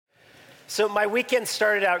So my weekend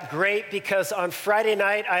started out great because on Friday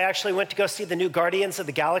night, I actually went to go see the new Guardians of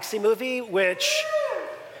the Galaxy movie, which,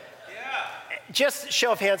 just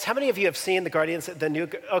show of hands, how many of you have seen the Guardians, the new,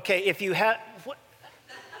 okay, if you have,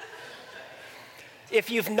 if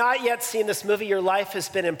you've not yet seen this movie, your life has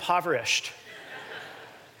been impoverished.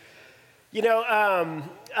 You know,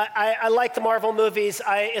 I like the Marvel movies.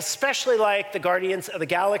 I especially like the Guardians of the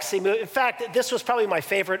Galaxy movie. In fact, this was probably my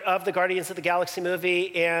favorite of the Guardians of the Galaxy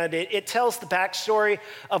movie, and it tells the backstory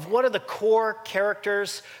of one of the core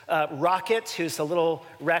characters, Rocket, who's a little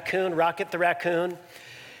raccoon, Rocket the raccoon.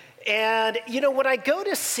 And, you know, when I go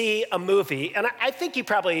to see a movie, and I think you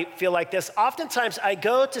probably feel like this, oftentimes I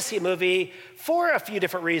go to see a movie for a few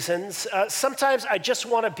different reasons. Sometimes I just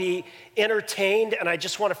want to be entertained and I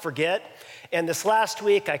just want to forget. And this last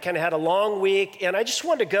week, I kind of had a long week, and I just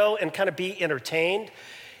wanted to go and kind of be entertained.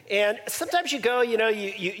 And sometimes you go, you know,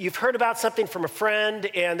 you've heard about something from a friend,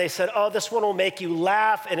 and they said, oh, this one will make you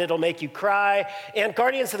laugh, and it'll make you cry. And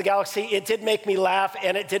Guardians of the Galaxy, it did make me laugh,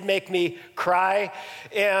 and it did make me cry.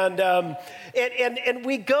 And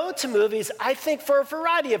we go to movies, I think, for a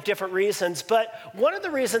variety of different reasons. But one of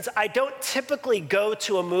the reasons I don't typically go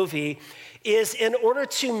to a movie is in order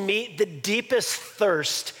to meet the deepest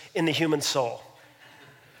thirst in the human soul.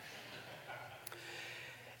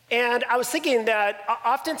 And I was thinking that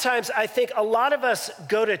oftentimes I think a lot of us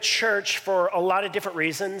go to church for a lot of different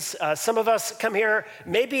reasons. Some of us come here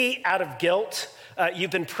maybe out of guilt.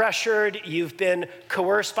 You've been pressured, you've been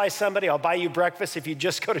coerced by somebody. I'll buy you breakfast if you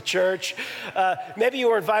just go to church. Maybe you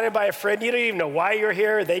were invited by a friend. You don't even know why you're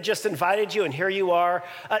here. They just invited you and here you are.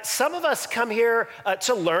 Some of us come here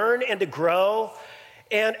to learn and to grow.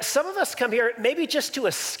 And some of us come here maybe just to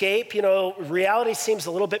escape. You know, reality seems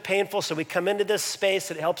a little bit painful, so we come into this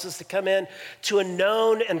space. It helps us to come in to a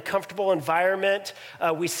known and comfortable environment.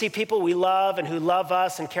 We see people we love and who love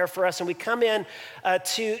us and care for us, and we come in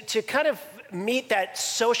to kind of meet that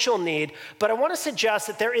social need. But I want to suggest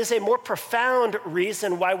that there is a more profound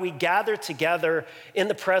reason why we gather together in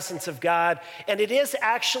the presence of God, and it is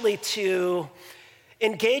actually to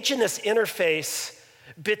engage in this interface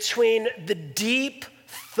between the deep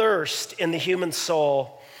thirst in the human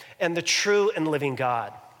soul and the true and living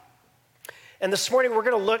God. And this morning we're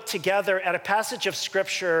going to look together at a passage of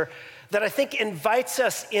scripture that I think invites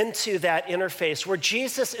us into that interface, where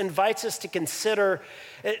Jesus invites us to consider,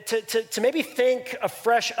 to maybe think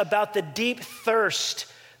afresh about the deep thirst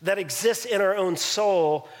that exists in our own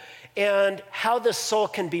soul and how this soul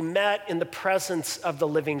can be met in the presence of the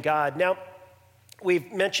living God. Now,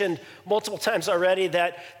 we've mentioned multiple times already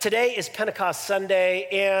that today is Pentecost Sunday,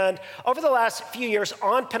 and over the last few years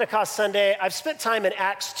on Pentecost Sunday, I've spent time in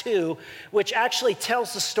Acts 2, which actually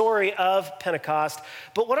tells the story of Pentecost.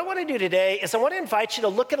 But what I want to do today is I want to invite you to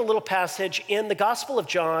look at a little passage in the Gospel of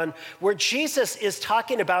John where Jesus is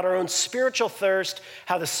talking about our own spiritual thirst,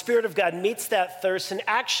 how the Spirit of God meets that thirst, and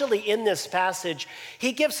actually in this passage,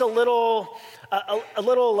 he gives a little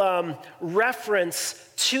reference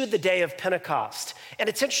to the day of Pentecost. And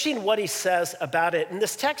it's interesting what he says about it. And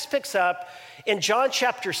this text picks up in John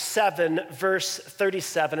chapter 7, verse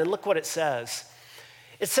 37. And look what it says.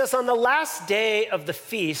 It says, on the last day of the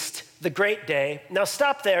feast, the great day. Now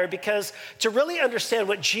stop there, because to really understand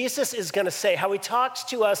what Jesus is going to say, how he talks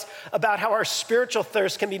to us about how our spiritual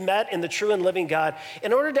thirst can be met in the true and living God,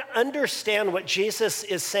 in order to understand what Jesus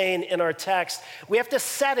is saying in our text, we have to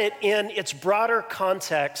set it in its broader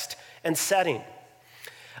context and setting.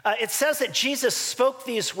 It says that Jesus spoke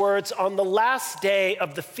these words on the last day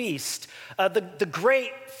of the feast, the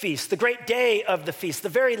great feast, the great day of the feast, the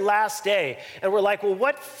very last day. And we're like, well,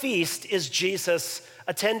 what feast is Jesus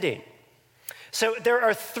attending? So there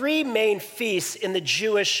are three main feasts in the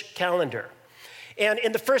Jewish calendar. And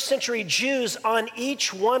in the first century, Jews, on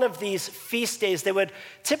each one of these feast days, they would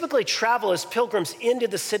typically travel as pilgrims into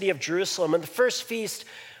the city of Jerusalem. And the first feast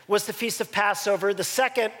was the Feast of Passover. The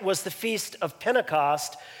second was the Feast of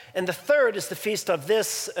Pentecost. And the third is the feast of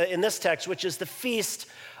this, in this text, which is the Feast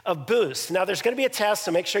of Booths. Now, there's going to be a test,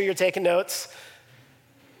 so make sure you're taking notes.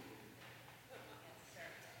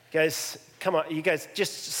 Guys, come on, you guys,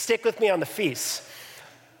 just stick with me on the feasts.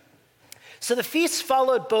 So the feasts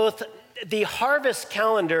followed both the harvest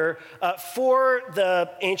calendar for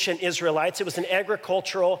the ancient Israelites. It was an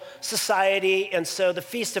agricultural society, and so the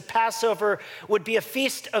Feast of Passover would be a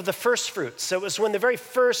feast of the first fruits. So it was when the very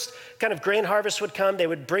first kind of grain harvest would come, they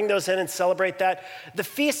would bring those in and celebrate that. The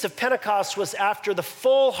Feast of Pentecost was after the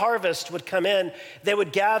full harvest would come in. They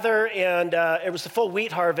would gather, and it was the full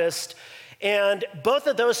wheat harvest. And both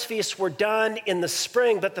of those feasts were done in the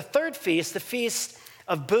spring, but the third feast, the Feast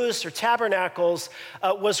of booths or tabernacles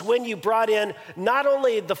was when you brought in not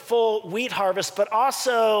only the full wheat harvest, but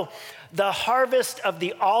also the harvest of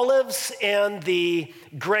the olives and the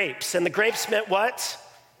grapes. And the grapes meant what?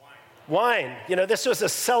 Wine. You know, this was a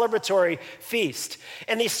celebratory feast.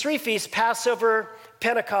 And these three feasts, Passover,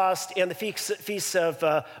 Pentecost, and the feasts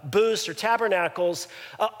of booths or tabernacles,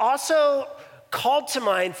 also called to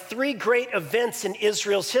mind three great events in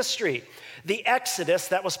Israel's history. The Exodus,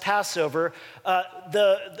 that was Passover,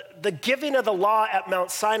 the giving of the law at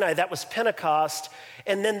Mount Sinai, that was Pentecost,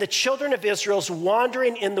 and then the children of Israel's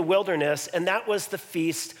wandering in the wilderness, and that was the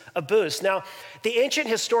Feast of Booths. Now, the ancient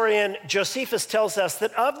historian Josephus tells us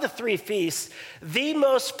that of the three feasts, the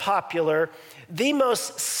most popular, the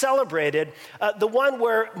most celebrated, the one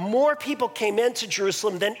where more people came into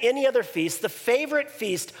Jerusalem than any other feast, the favorite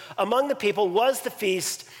feast among the people was the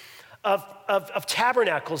Feast of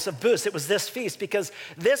Tabernacles, of Booths. It was this feast because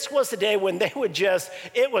this was the day when they would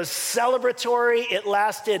it was celebratory. It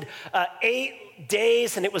lasted 8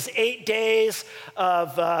 days, and it was 8 days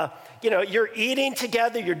of, you're eating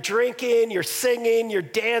together, you're drinking, you're singing, you're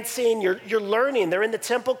dancing, you're learning. They're in the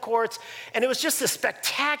temple courts, and it was just a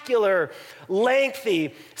spectacular,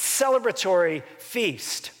 lengthy, celebratory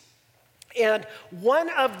feast. And one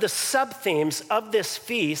of the sub-themes of this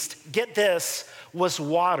feast, get this, was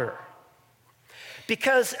water.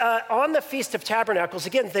 Because on the Feast of Tabernacles,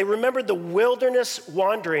 again, they remembered the wilderness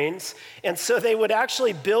wanderings, and so they would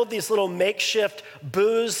actually build these little makeshift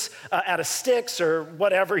booths out of sticks or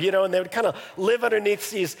whatever, and they would kind of live underneath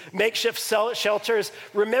these makeshift shelters,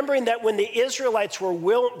 remembering that when the Israelites were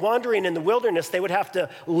wandering in the wilderness, they would have to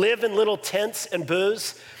live in little tents and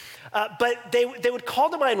booths. But they would call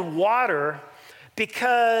to mind water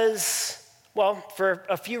because, well, for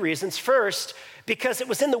a few reasons. First, because it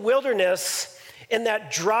was in the wilderness, in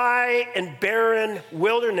that dry and barren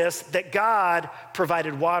wilderness, that God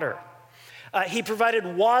provided water. He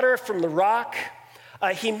provided water from the rock.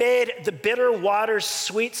 He made the bitter waters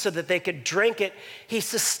sweet so that they could drink it. He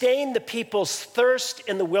sustained the people's thirst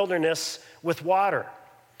in the wilderness with water.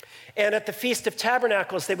 And at the Feast of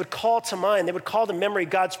Tabernacles, they would call to memory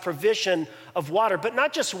God's provision of water, but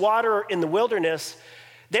not just water in the wilderness.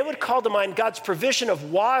 They would call to mind God's provision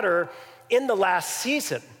of water in the last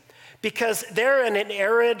season, because they're in an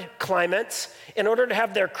arid climate. In order to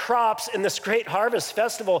have their crops in this great harvest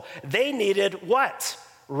festival, they needed what?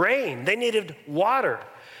 Rain. They needed water.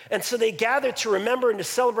 And so they gathered to remember and to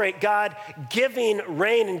celebrate God giving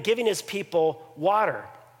rain and giving his people water.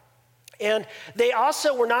 And they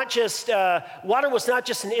also were not just, water was not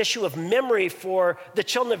just an issue of memory for the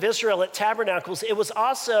children of Israel at Tabernacles. It was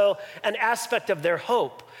also an aspect of their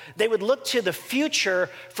hope. They would look to the future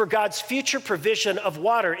for God's future provision of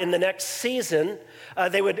water in the next season.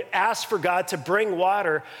 They would ask for God to bring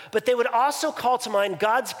water, but they would also call to mind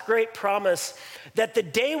God's great promise that the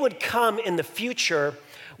day would come in the future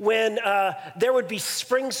when there would be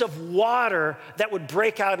springs of water that would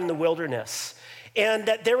break out in the wilderness. And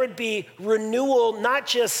that there would be renewal, not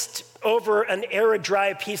just over an arid,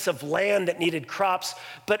 dry piece of land that needed crops,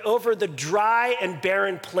 but over the dry and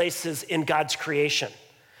barren places in God's creation.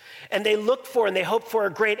 And they looked for and they hoped for a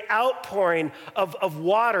great outpouring of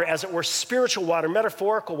water, as it were, spiritual water,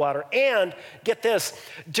 metaphorical water. And get this,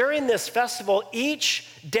 during this festival, each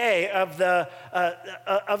day of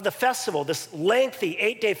the festival, this lengthy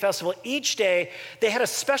 8-day festival, each day they had a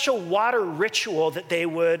special water ritual that they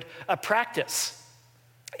would practice.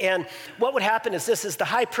 And what would happen is the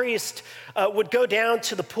high priest would go down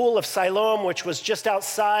to the pool of Siloam, which was just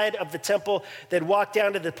outside of the temple. They'd walk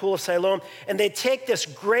down to the pool of Siloam, and they'd take this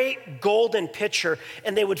great golden pitcher,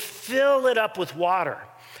 and they would fill it up with water.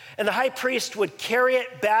 And the high priest would carry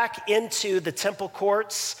it back into the temple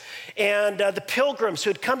courts, and the pilgrims who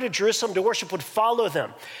had come to Jerusalem to worship would follow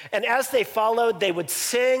them. And as they followed, they would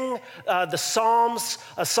sing the Psalms,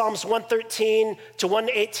 Psalms 113 to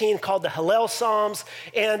 118, called the Hallel Psalms,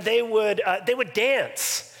 and they would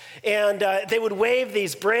dance. And they would wave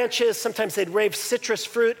these branches. Sometimes they'd wave citrus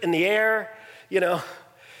fruit in the air,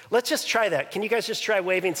 Let's just try that. Can you guys just try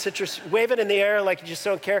waving citrus? Wave it in the air like you just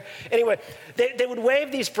don't care. Anyway, they would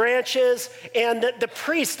wave these branches, and the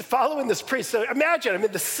priest, following this priest, so imagine,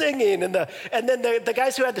 the singing, and then the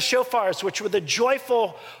guys who had the shofars, which were the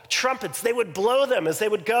joyful trumpets, they would blow them as they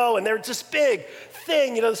would go, and they were just big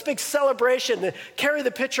thing, this big celebration, they carry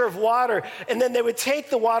the pitcher of water, and then they would take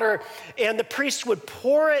the water, and the priest would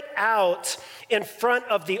pour it out in front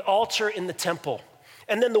of the altar in the temple.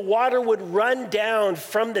 And then the water would run down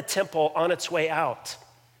from the temple on its way out.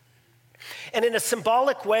 And in a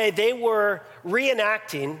symbolic way, they were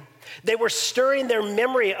reenacting, they were stirring their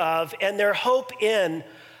memory of and their hope in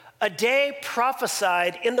A day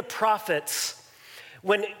prophesied in the prophets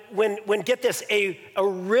when get this, a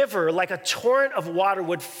river, like a torrent of water,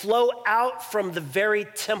 would flow out from the very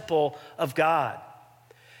temple of God.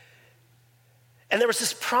 And there was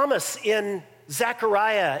this promise in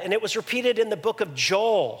Zechariah, and it was repeated in the book of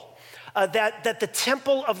Joel, that the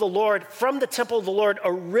temple of the Lord, from the temple of the Lord,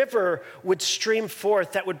 a river would stream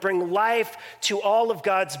forth that would bring life to all of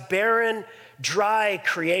God's barren, dry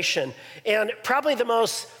creation. And probably the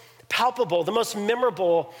most palpable, the most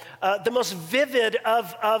memorable, the most vivid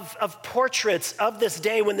of portraits of this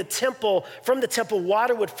day when from the temple,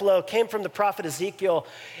 water would flow, came from the prophet Ezekiel.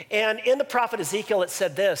 And in the prophet Ezekiel, it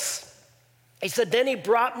said this. He said, "Then he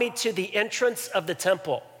brought me to the entrance of the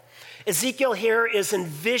temple." Ezekiel here is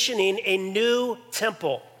envisioning a new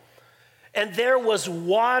temple. And there was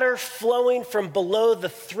water flowing from below the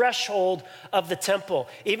threshold of the temple,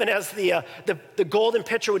 even as the golden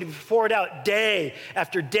pitcher would be poured out day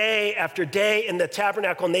after day after day in the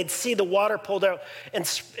tabernacle, and they'd see the water pulled out and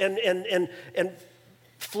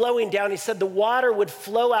flowing down. He said the water would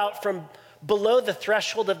flow out from below the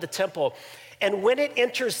threshold of the temple. And when it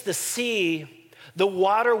enters the sea, the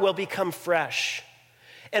water will become fresh.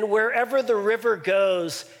 And wherever the river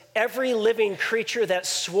goes, every living creature that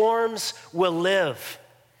swarms will live.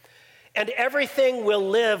 And everything will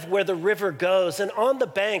live where the river goes. And on the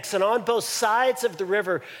banks and on both sides of the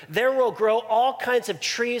river, there will grow all kinds of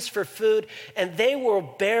trees for food, and they will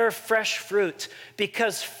bear fresh fruit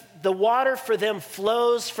because the water for them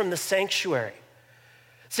flows from the sanctuary.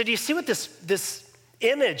 So do you see what this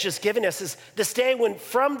image is giving us? Is this day when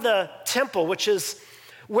from the temple, which is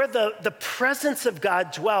where the presence of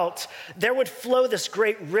God dwelt, there would flow this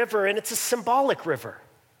great river, and it's a symbolic river.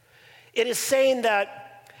 It is saying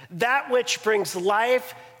that which brings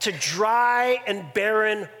life to dry and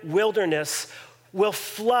barren wilderness will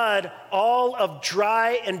flood all of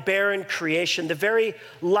dry and barren creation. The very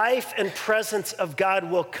life and presence of God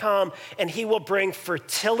will come, and he will bring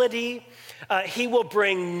fertility. He will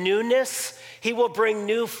bring newness. He will bring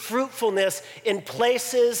new fruitfulness in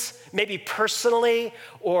places, maybe personally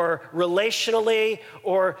or relationally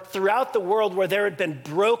or throughout the world where there had been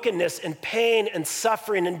brokenness and pain and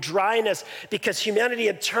suffering and dryness because humanity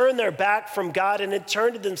had turned their back from God and had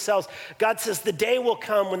turned to themselves. God says the day will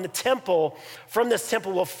come when from this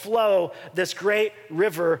temple will flow this great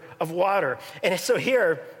river of water. And so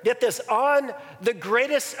here, get this, on the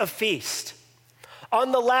greatest of feasts,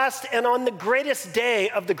 on the last and on the greatest day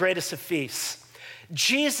of the greatest of feasts,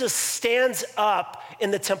 Jesus stands up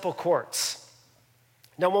in the temple courts.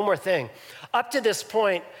 Now, one more thing. Up to this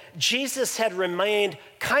point, Jesus had remained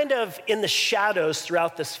kind of in the shadows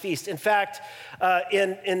throughout this feast. In fact,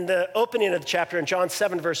 in the opening of the chapter, in John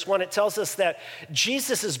 7, verse 1, it tells us that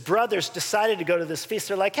Jesus' brothers decided to go to this feast.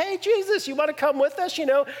 They're like, "Hey, Jesus, you want to come with us? You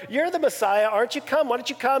know, you're the Messiah. Aren't you come? Why don't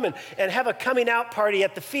you come and have a coming out party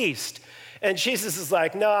at the feast?" And Jesus is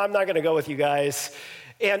like, "No, I'm not going to go with you guys."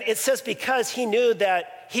 And it says because he knew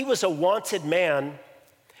that he was a wanted man,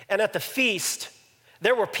 and at the feast,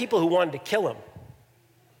 there were people who wanted to kill him.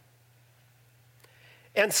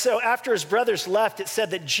 And so after his brothers left, it said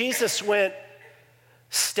that Jesus went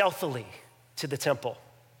stealthily to the temple.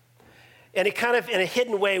 And he kind of, in a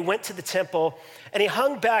hidden way, went to the temple, and he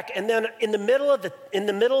hung back, and then in the middle of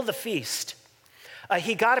the feast,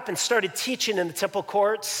 he got up and started teaching in the temple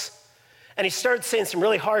courts. And he started saying some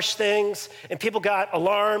really harsh things, and people got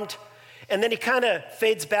alarmed. And then he kind of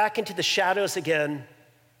fades back into the shadows again.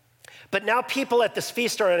 But now people at this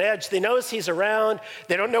feast are on edge. They notice he's around.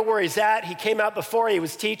 They don't know where he's at. He came out before. He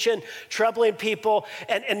was teaching, troubling people.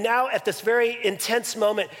 And now at this very intense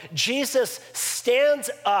moment, Jesus stands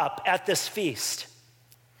up at this feast.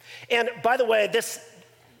 And by the way, this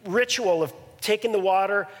ritual of taking the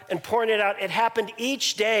water and pouring it out, it happened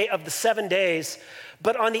each day of the 7 days.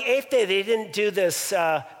 But on the 8th day, they didn't do this.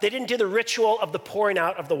 They didn't do the ritual of the pouring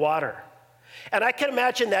out of the water. And I can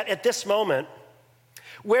imagine that at this moment,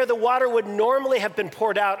 where the water would normally have been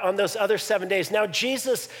poured out on those other 7 days, now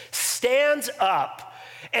Jesus stands up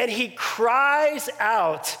and he cries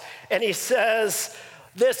out and he says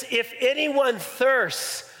this, "If anyone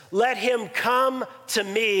thirsts, let him come to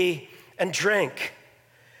me and drink."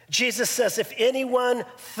 Jesus says, "If anyone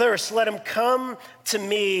thirsts, let him come to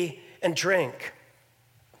me and drink."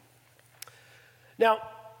 Now,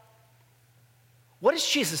 what is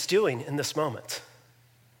Jesus doing in this moment?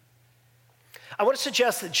 I want to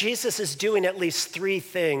suggest that Jesus is doing at least 3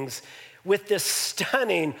 things with this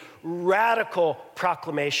stunning, radical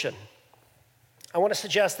proclamation. I want to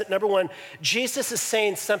suggest that, number 1, Jesus is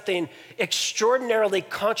saying something extraordinarily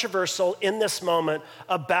controversial in this moment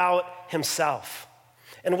about himself.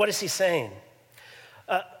 And what is he saying?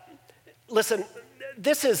 listen,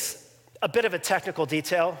 this is a bit of a technical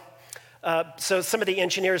detail. So some of the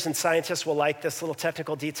engineers and scientists will like this little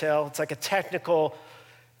technical detail. It's like a technical,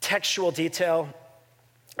 textual detail.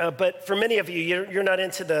 But for many of you, you're not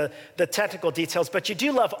into the technical details, but you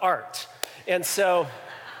do love art. And so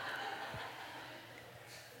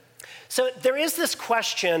there is this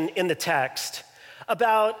question in the text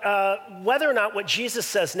about whether or not what Jesus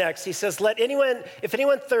says next. He says, if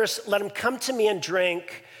anyone thirsts, let him come to me and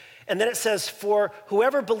drink. And then it says, for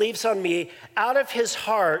whoever believes on me, out of his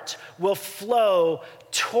heart will flow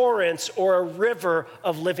torrents or a river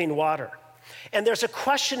of living water. And there's a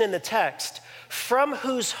question in the text, from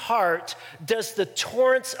whose heart does the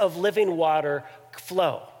torrents of living water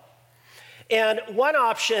flow? And one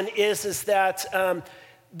option is that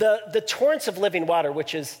the torrents of living water,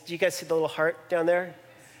 which is, do you guys see the little heart down there?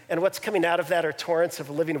 And what's coming out of that are torrents of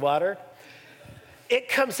living water. It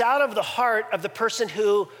comes out of the heart of the person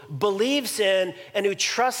who believes in and who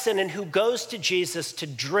trusts in and who goes to Jesus to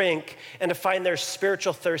drink and to find their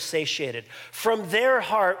spiritual thirst satiated. From their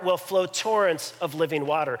heart will flow torrents of living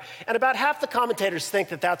water. And about half the commentators think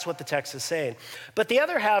that that's what the text is saying. But the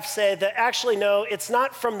other half say that actually, no, it's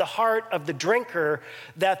not from the heart of the drinker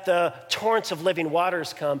that the torrents of living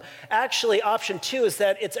waters come. Actually, option 2 is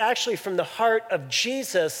that it's actually from the heart of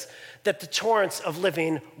Jesus that the torrents of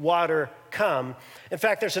living water come. In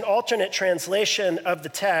fact, there's an alternate translation of the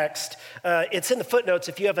text. It's in the footnotes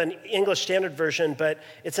if you have an English Standard Version, but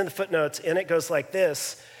it's in the footnotes, and it goes like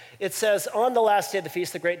this. It says, on the last day of the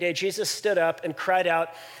feast, the great day, Jesus stood up and cried out,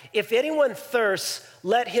 if anyone thirsts,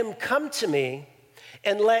 let him come to me,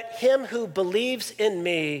 and let him who believes in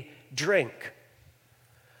me drink.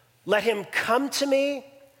 Let him come to me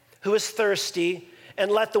who is thirsty, and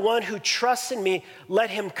let the one who trusts in me, let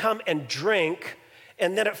him come and drink.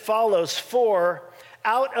 And then it follows, for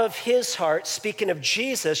out of his heart, speaking of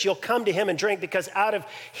Jesus, you'll come to him and drink, because out of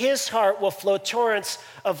his heart will flow torrents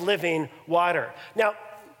of living water. Now,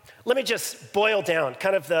 let me just boil down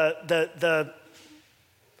kind of the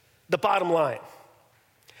bottom line.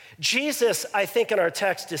 Jesus, I think in our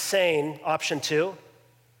text is saying, option 2,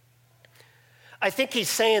 I think he's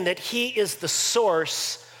saying that he is the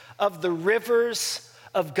source of the rivers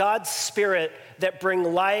of God's Spirit that bring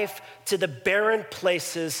life to the barren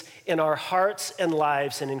places in our hearts and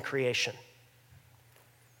lives and in creation.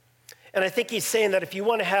 And I think he's saying that if you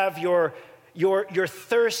want to have your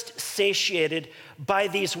thirst satiated by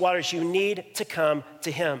these waters, you need to come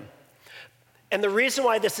to him. And the reason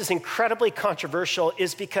why this is incredibly controversial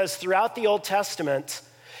is because throughout the Old Testament,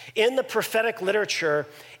 in the prophetic literature,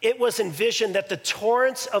 it was envisioned that the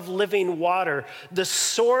torrents of living water, the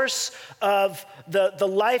source of the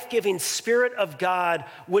life-giving Spirit of God,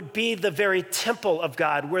 would be the very temple of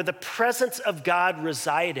God, where the presence of God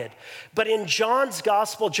resided. But in John's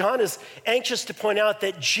gospel, John is anxious to point out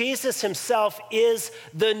that Jesus himself is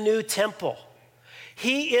the new temple.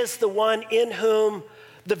 He is the one in whom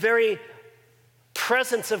the very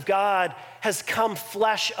presence of God has come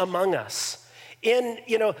flesh among us.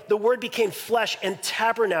 The word became flesh and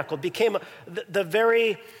tabernacled, became the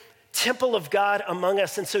very temple of God among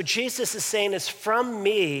us. And so Jesus is saying, is from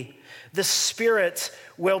me, the Spirit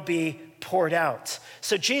will be poured out.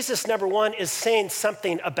 So Jesus, number one, is saying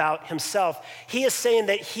something about himself. He is saying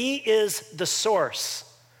that he is the source.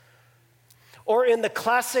 Or in the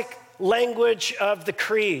classic language of the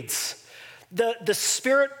creeds, the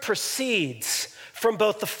Spirit proceeds from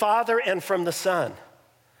both the Father and from the Son.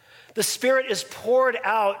 The Spirit is poured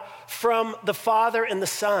out from the Father and the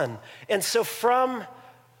Son. And so from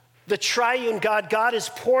the triune God, God is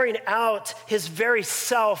pouring out his very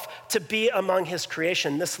self to be among his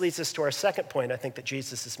creation. This leads us to our second point, I think, that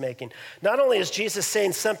Jesus is making. Not only is Jesus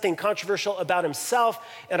saying something controversial about himself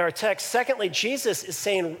in our text, secondly, Jesus is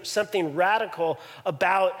saying something radical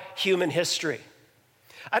about human history.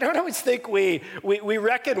 I don't always think we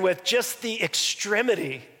reckon with just the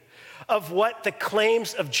extremity of what the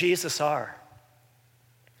claims of Jesus are.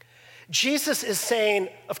 Jesus is saying,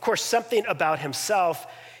 of course, something about himself.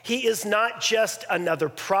 He is not just another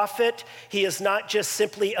prophet. He is not just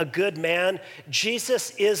simply a good man.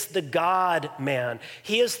 Jesus is the God-man.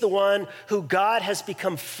 He is the one who God has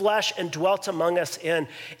become flesh and dwelt among us in.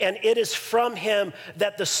 And it is from him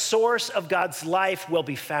that the source of God's life will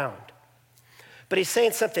be found. But he's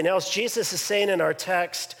saying something else. Jesus is saying in our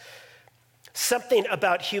text something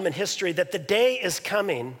about human history, that the day is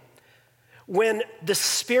coming when the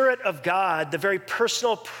Spirit of God, the very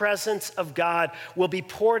personal presence of God, will be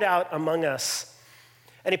poured out among us.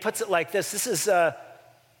 And he puts it like this. This is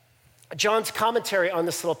John's commentary on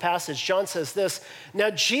this little passage. John says this, now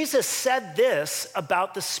Jesus said this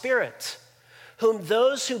about the Spirit, whom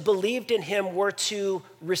those who believed in him were to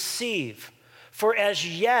receive. For as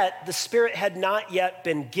yet, the Spirit had not yet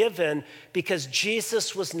been given because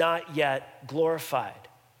Jesus was not yet glorified.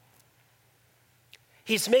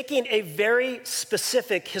 He's making a very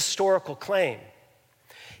specific historical claim.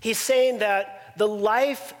 He's saying that the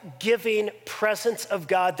life-giving presence of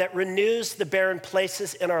God that renews the barren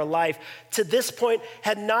places in our life to this point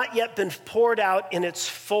had not yet been poured out in its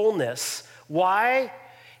fullness. Why?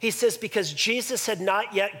 He says because Jesus had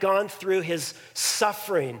not yet gone through his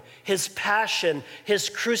suffering, his passion, his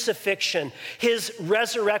crucifixion, his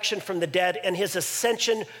resurrection from the dead, and his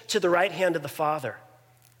ascension to the right hand of the Father.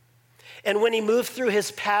 And when he moved through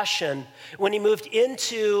his passion, when he moved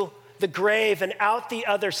into the grave and out the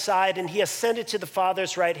other side, and he ascended to the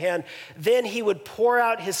Father's right hand, then he would pour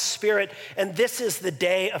out his Spirit, and this is the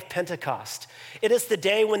day of Pentecost. It is the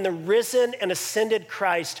day when the risen and ascended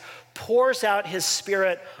Christ pours out his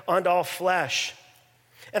Spirit on all flesh.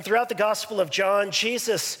 And throughout the Gospel of John,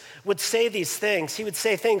 Jesus would say these things. He would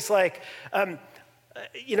say things like,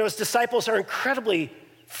 his disciples are incredibly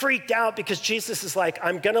freaked out because Jesus is like,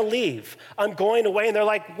 I'm gonna leave, I'm going away. And they're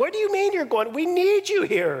like, what do you mean you're going? We need you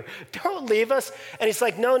here, don't leave us. And he's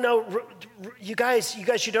like, no, you guys,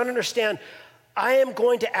 you don't understand. I am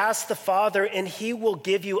going to ask the Father and he will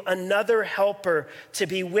give you another helper to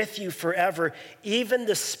be with you forever, even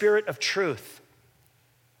the Spirit of truth.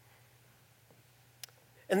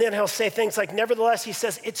 And then he'll say things like, nevertheless, he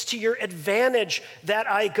says, it's to your advantage that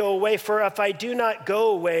I go away, for if I do not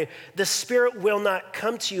go away, the Spirit will not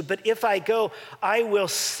come to you. But if I go, I will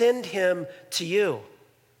send him to you.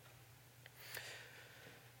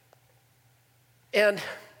 And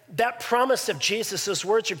that promise of Jesus, those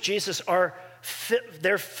words of Jesus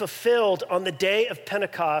they're fulfilled on the day of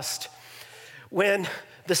Pentecost when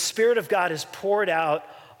the Spirit of God is poured out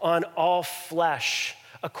on all flesh,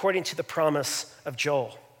 according to the promise of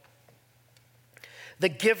Joel. The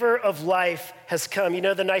giver of life has come. You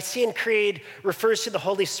know, the Nicene Creed refers to the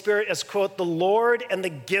Holy Spirit as, quote, the Lord and the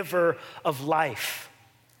giver of life.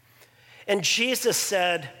 And Jesus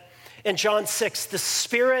said in John 6, the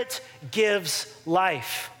Spirit gives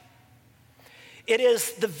life. It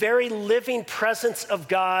is the very living presence of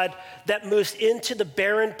God that moves into the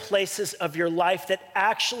barren places of your life that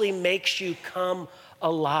actually makes you come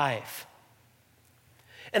alive.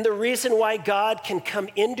 And the reason why God can come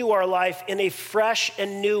into our life in a fresh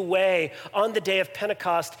and new way on the day of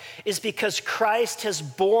Pentecost is because Christ has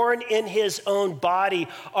borne in his own body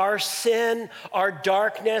our sin, our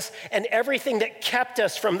darkness, and everything that kept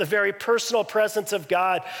us from the very personal presence of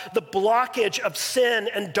God, the blockage of sin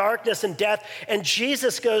and darkness and death. And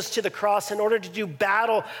Jesus goes to the cross in order to do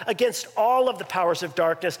battle against all of the powers of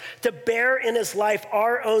darkness, to bear in his life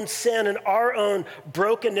our own sin and our own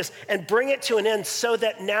brokenness and bring it to an end so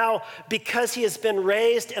that now, because he has been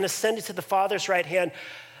raised and ascended to the Father's right hand,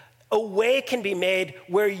 a way can be made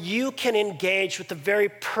where you can engage with the very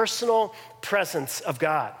personal presence of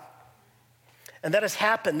God. And that has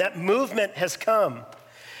happened. That movement has come,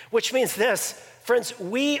 which means this, friends,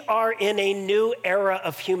 we are in a new era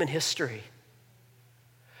of human history.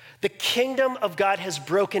 The kingdom of God has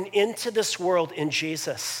broken into this world in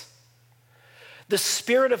Jesus. The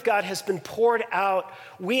Spirit of God has been poured out.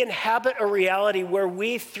 We inhabit a reality where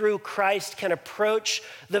we, through Christ, can approach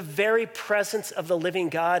the very presence of the living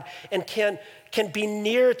God and can be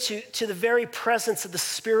near to the very presence of the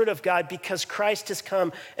Spirit of God because Christ has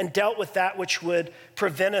come and dealt with that which would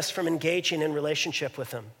prevent us from engaging in relationship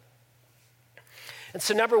with him. And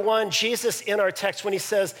so number one, Jesus in our text, when he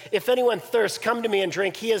says, if anyone thirsts, come to me and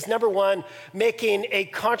drink, he is, number one, making a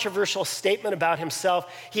controversial statement about himself.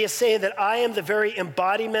 He is saying that I am the very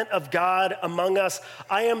embodiment of God among us.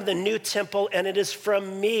 I am the new temple, and it is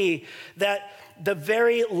from me that the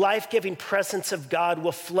very life-giving presence of God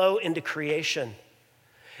will flow into creation.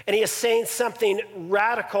 And he is saying something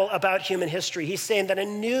radical about human history. He's saying that a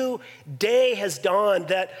new day has dawned,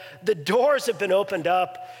 that the doors have been opened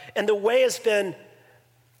up, and the way has been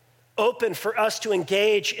open for us to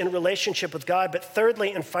engage in relationship with God. But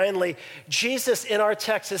thirdly and finally, Jesus in our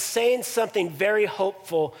text is saying something very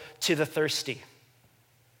hopeful to the thirsty.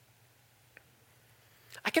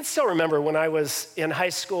 I can still remember when I was in high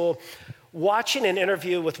school watching an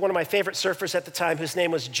interview with one of my favorite surfers at the time, whose name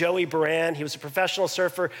was Joey Baran. He was a professional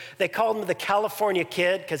surfer. They called him the California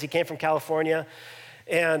Kid because he came from California.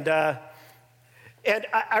 And I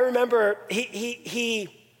remember he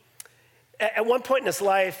at one point in his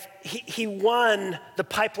life, he won the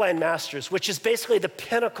Pipeline Masters, which is basically the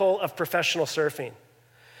pinnacle of professional surfing.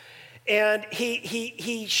 And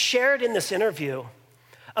he shared in this interview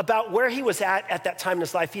about where he was at that time in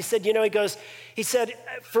his life. He said, he said,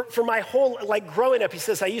 for my whole, like growing up, he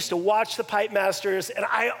says, I used to watch the Pipe Masters, and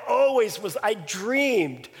I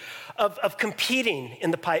dreamed of competing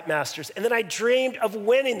in the Pipe Masters. And then I dreamed of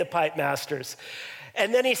winning the Pipe Masters.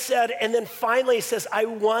 And then he said, and then finally he says, I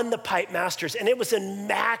won the Pipe Masters. And it was in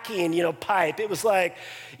macking, pipe. It was like,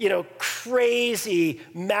 crazy,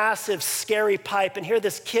 massive, scary pipe. And here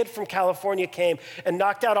this kid from California came and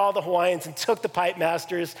knocked out all the Hawaiians and took the Pipe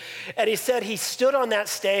Masters. And he said he stood on that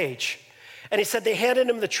stage. And he said they handed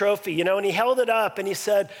him the trophy, and he held it up and he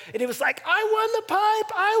said, and he was like, I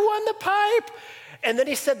won the pipe. And then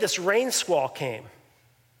he said this rain squall came.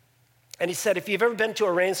 And he said, if you've ever been to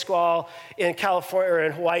a rain squall in California or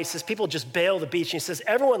in Hawaii, he says, people just bail the beach. And he says,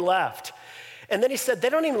 everyone left. And then he said, they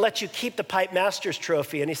don't even let you keep the Pipe Masters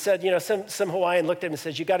trophy. And he said, some Hawaiian looked at him and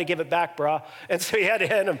says, you got to give it back, brah. And so he had to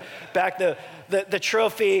hand him back the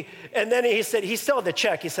trophy. And then he said, he still had the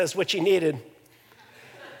check, he says, which he needed.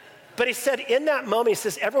 But he said, in that moment, he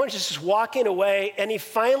says, everyone's just walking away. And he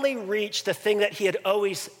finally reached the thing that he had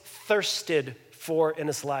always thirsted for in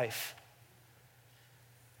his life.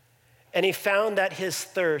 And he found that his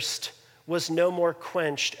thirst was no more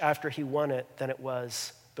quenched after he won it than it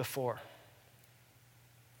was before.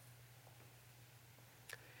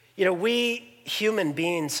 We human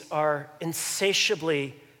beings are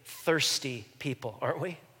insatiably thirsty people, aren't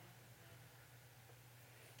we?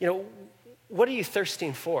 What are you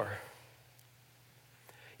thirsting for?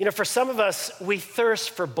 For some of us, we thirst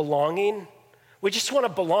for belonging. We just want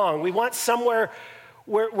to belong. We want somewhere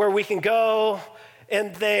where we can go,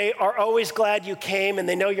 and they are always glad you came and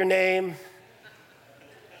they know your name.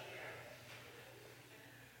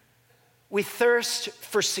 We thirst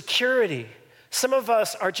for security. Some of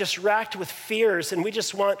us are just racked with fears and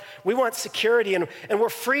we want security and we're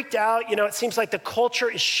freaked out. It seems like the culture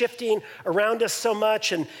is shifting around us so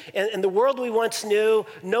much and the world we once knew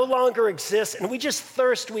no longer exists. And we just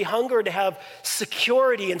thirst, we hunger to have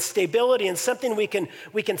security and stability and something we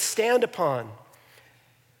can stand upon.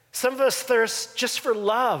 Some of us thirst just for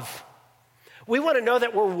love. We want to know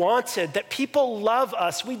that we're wanted, that people love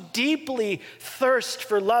us. We deeply thirst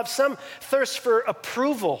for love. Some thirst for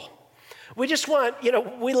approval. We just want,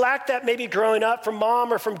 we lack that maybe growing up from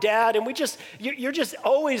mom or from dad, and you're just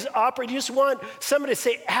always operating. You just want somebody to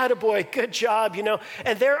say, attaboy, good job,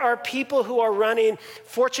 And there are people who are running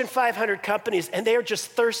Fortune 500 companies, and they are just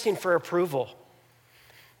thirsting for approval.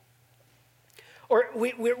 Or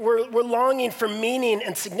we're longing for meaning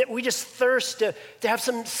and significance. We just thirst to have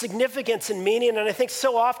some significance and meaning. And I think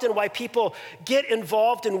so often why people get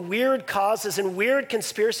involved in weird causes and weird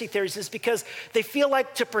conspiracy theories is because they feel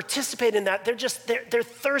like to participate in that, they're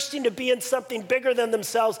thirsting to be in something bigger than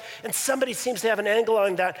themselves. And somebody seems to have an angle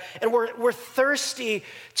on that. And we're thirsty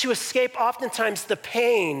to escape oftentimes the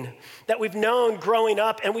pain that we've known growing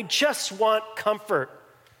up. And we just want comfort.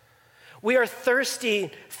 We are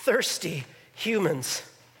thirsty humans.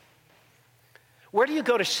 Where do you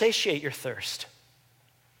go to satiate your thirst?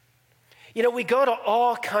 We go to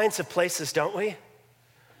all kinds of places, don't we?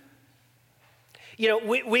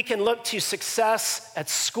 We can look to success at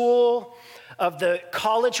school, of the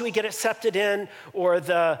college we get accepted in, or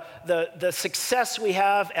the success we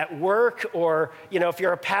have at work, or if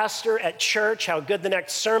you're a pastor at church, how good the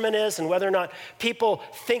next sermon is, and whether or not people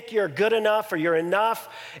think you're good enough or you're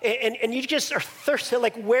enough. And you just are thirsty.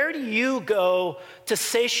 Like, where do you go to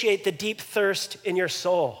satiate the deep thirst in your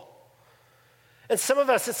soul? And some of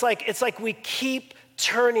us, it's like we keep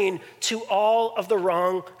turning to all of the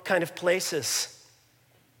wrong kind of places.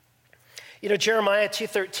 Jeremiah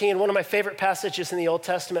 2:13, one of my favorite passages in the Old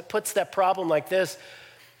Testament, puts that problem like this.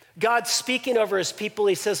 God speaking over his people,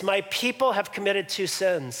 he says, my people have committed two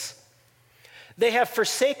sins. They have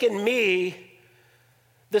forsaken me,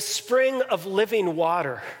 the spring of living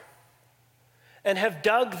water, and have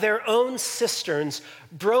dug their own cisterns,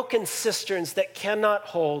 broken cisterns that cannot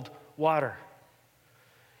hold water.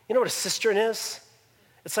 You know what a cistern is?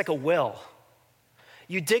 It's like a well.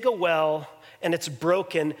 You dig a well, and it's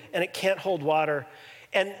broken, and it can't hold water.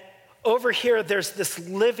 And over here, there's this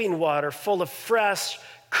living water full of fresh,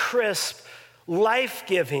 crisp,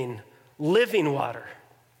 life-giving, living water.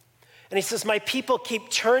 And he says, my people keep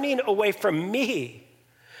turning away from me,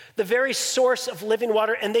 the very source of living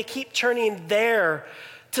water, and they keep turning there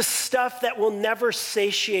to stuff that will never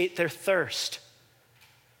satiate their thirst.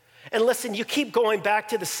 And listen, you keep going back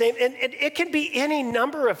to the same, and it can be any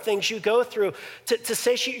number of things you go through to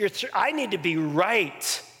satiate your thirst. I need to be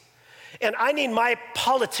right. And I need my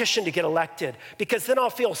politician to get elected because then I'll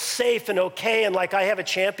feel safe and okay and like I have a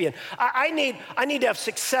champion. I need to have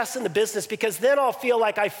success in the business because then I'll feel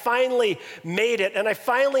like I finally made it and I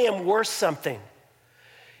finally am worth something.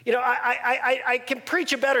 I can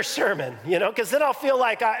preach a better sermon, because then I'll feel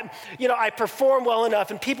like I perform well enough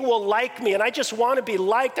and people will like me and I just want to be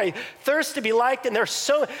liked. I thirst to be liked and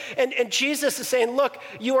and Jesus is saying, look,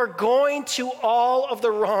 you are going to all of the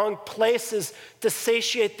wrong places to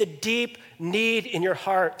satiate the deep need in your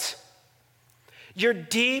heart. Your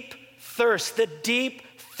deep thirst, the deep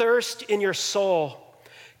thirst in your soul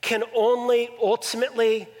can only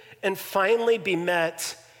ultimately and finally be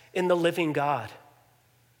met in the living God.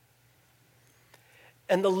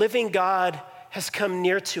 And the living God has come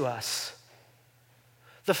near to us.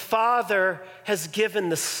 The Father has given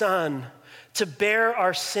the Son to bear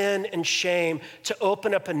our sin and shame, to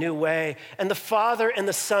open up a new way. And the Father and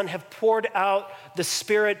the Son have poured out the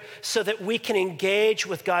Spirit so that we can engage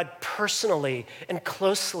with God personally and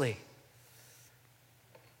closely.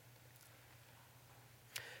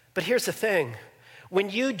 But here's the thing. When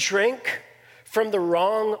you drink from the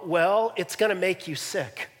wrong well, it's going to make you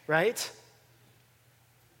sick, right?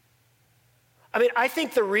 I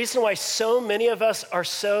think the reason why so many of us are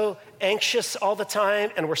so anxious all the time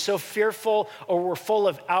and we're so fearful or we're full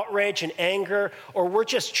of outrage and anger or we're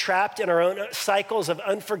just trapped in our own cycles of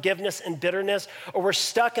unforgiveness and bitterness or we're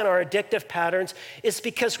stuck in our addictive patterns is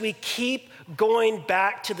because we keep going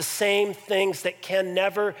back to the same things that can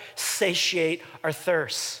never satiate our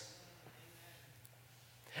thirst.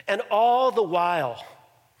 And all the while,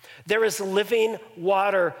 there is living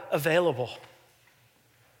water available.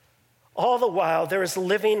 All the while, there is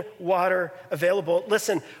living water available.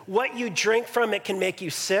 Listen, what you drink from, it can make you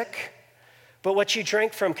sick, but what you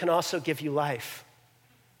drink from can also give you life.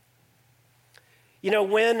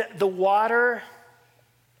 When the water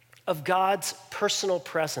of God's personal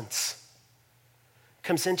presence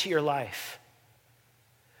comes into your life,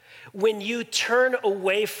 when you turn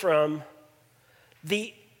away from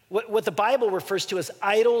what the Bible refers to as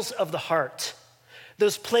idols of the heart,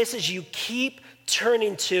 those places you keep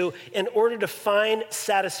turning to in order to find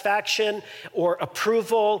satisfaction or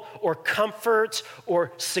approval or comfort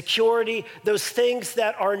or security, those things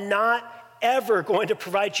that are not ever going to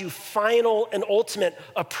provide you final and ultimate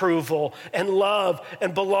approval and love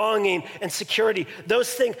and belonging and security.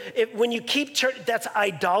 Those things, when you keep turning, that's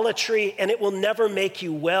idolatry and it will never make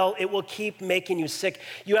you well. It will keep making you sick.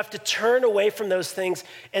 You have to turn away from those things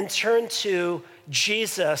and turn to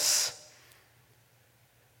Jesus.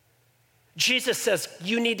 Jesus says,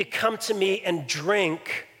 you need to come to me and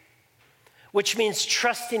drink, which means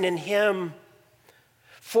trusting in him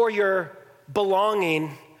for your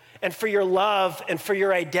belonging and for your love and for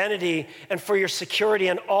your identity and for your security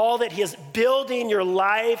and all that he is building your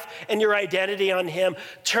life and your identity on him,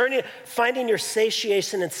 finding your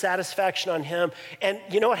satiation and satisfaction on him. And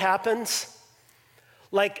you know what happens?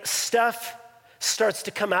 Like stuff starts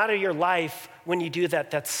to come out of your life when you do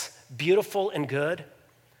that. That's beautiful and good.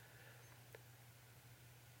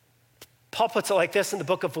 Paul puts it like this in the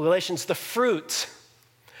book of Galatians: the fruit,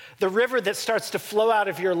 the river that starts to flow out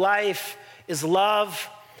of your life is love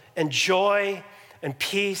and joy and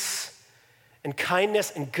peace and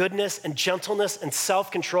kindness and goodness and gentleness and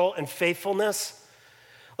self-control and faithfulness.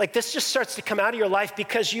 Like this just starts to come out of your life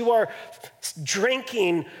because you are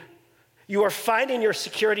drinking, you are finding your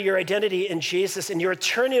security, your identity in Jesus, and you're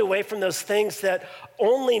turning away from those things that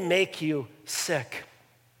only make you sick.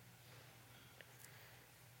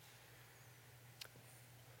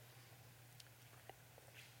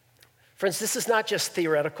 Friends, this is not just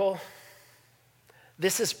theoretical.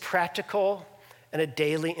 This is practical and a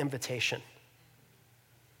daily invitation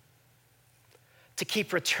to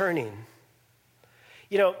keep returning.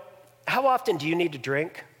 How often do you need to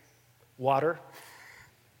drink water?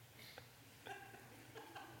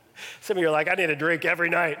 Some of you are like, I need to drink every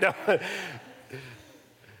night. No.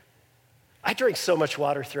 I drink so much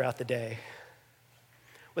water throughout the day.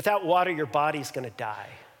 Without water, your body's going to die.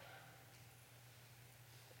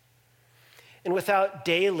 And without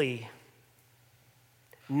daily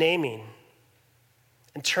naming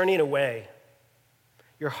and turning away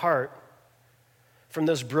your heart from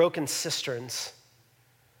those broken cisterns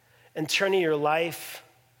and turning your life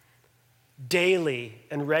daily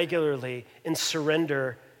and regularly in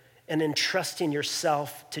surrender and entrusting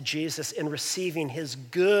yourself to Jesus and receiving his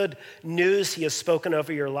good news he has spoken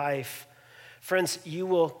over your life, friends, you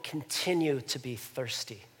will continue to be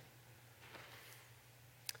thirsty.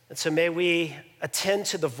 And so may we attend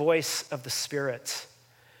to the voice of the Spirit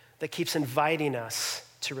that keeps inviting us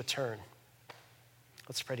to return.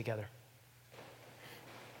 Let's pray together.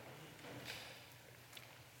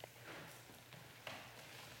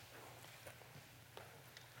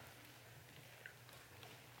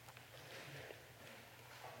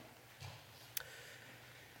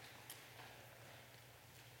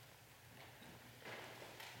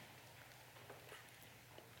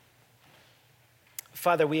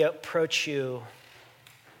 Father, we approach you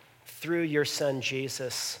through your Son,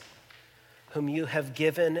 Jesus, whom you have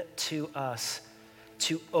given to us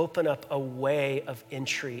to open up a way of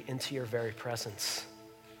entry into your very presence.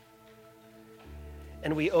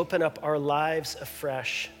 And we open up our lives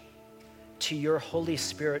afresh to your Holy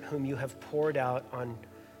Spirit, whom you have poured out on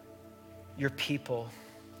your people,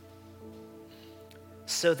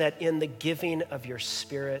 so that in the giving of your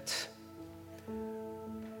Spirit,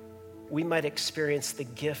 we might experience the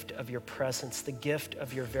gift of your presence, the gift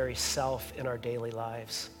of your very self in our daily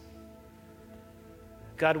lives.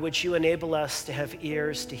 God, would you enable us to have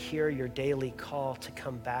ears to hear your daily call to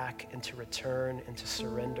come back and to return and to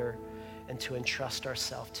surrender and to entrust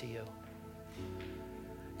ourselves to you.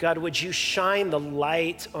 God, would you shine the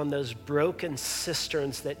light on those broken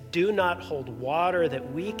cisterns that do not hold water,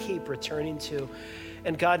 that we keep returning to.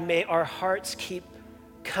 And God, may our hearts keep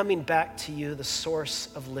coming back to you, the source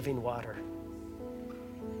of living water.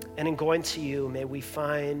 And in going to you, may we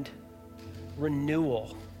find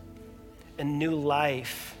renewal and new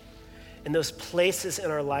life in those places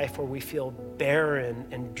in our life where we feel barren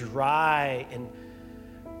and dry, and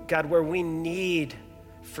God, where we need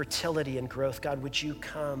fertility and growth. God, would you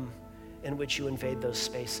come and would you invade those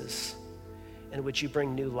spaces? And would you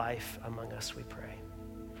bring new life among us, we pray.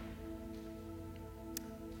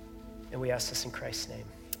 And we ask this in Christ's name,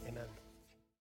 amen.